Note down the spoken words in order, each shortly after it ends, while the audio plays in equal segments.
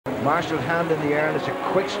Marshalled hand in the air, and it's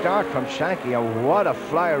a quick start from Schanche. And what a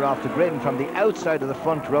flyer off the grid, and from the outside of the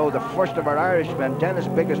front row, the first of our Irishmen, Dennis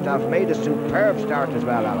Biggerstaff, made a superb start as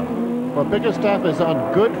well, Alan. Well, Biggerstaff is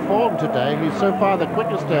on good form today. He's so far the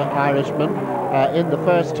quickest Irishman in the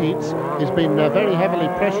first heats. He's been very heavily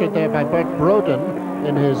pressured there by Bert Brodin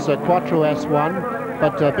in his Quattro S1.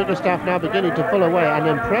 But Biggerstaff now beginning to pull away and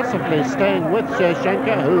impressively staying with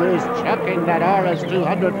Schanche, who is chucking that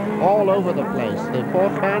RS200 all over the place. The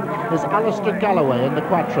fourth man is Alistair Galloway in the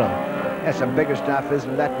Quattro. Yes, and Biggerstaff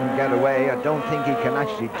isn't letting him get away. I don't think he can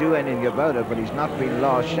actually do anything about it, but he's not been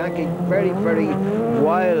lost. Schanche very, very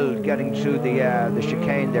wild getting through the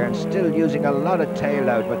chicane there and still using a lot of tail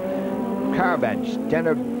out. But car bench,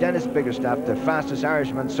 Dennis Biggerstaff, the fastest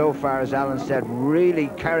Irishman so far, as Alan said, really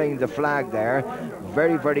carrying the flag there.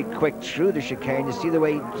 Very, very quick through the chicane. You see the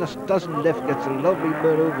way he just doesn't lift, gets a lovely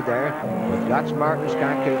maneuver there. But that's Martin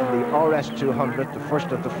Schanche in the RS200, the first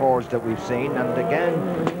of the fours that we've seen. And again,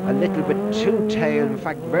 a little bit too tail, in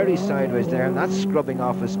fact, very sideways there, and that's scrubbing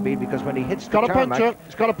off his speed, because when he hits the tarmac...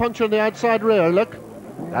 It's got a puncture on the outside rear, look.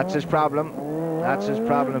 That's his problem. That's his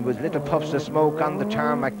problem. It was little puffs of smoke on the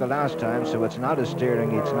tarmac the last time, so it's not a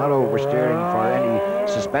steering, it's not oversteering for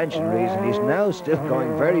any suspension reason. He's now still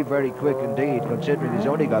going very, very quick indeed, considering he's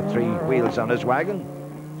only got 3 wheels on his wagon.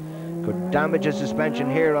 Could damage his suspension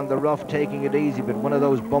here on the rough, taking it easy, but one of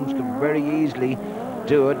those bumps could very easily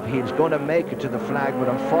do it. He's going to make it to the flag, but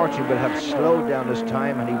unfortunately will have slowed down his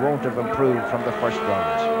time, and he won't have improved from the first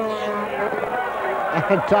runs.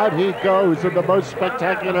 And down he goes in the most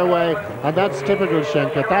spectacular way, and that's typical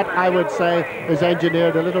Schanche. That, I would say, is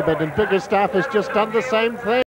engineered a little bit, and Biggerstaff has just done the same thing.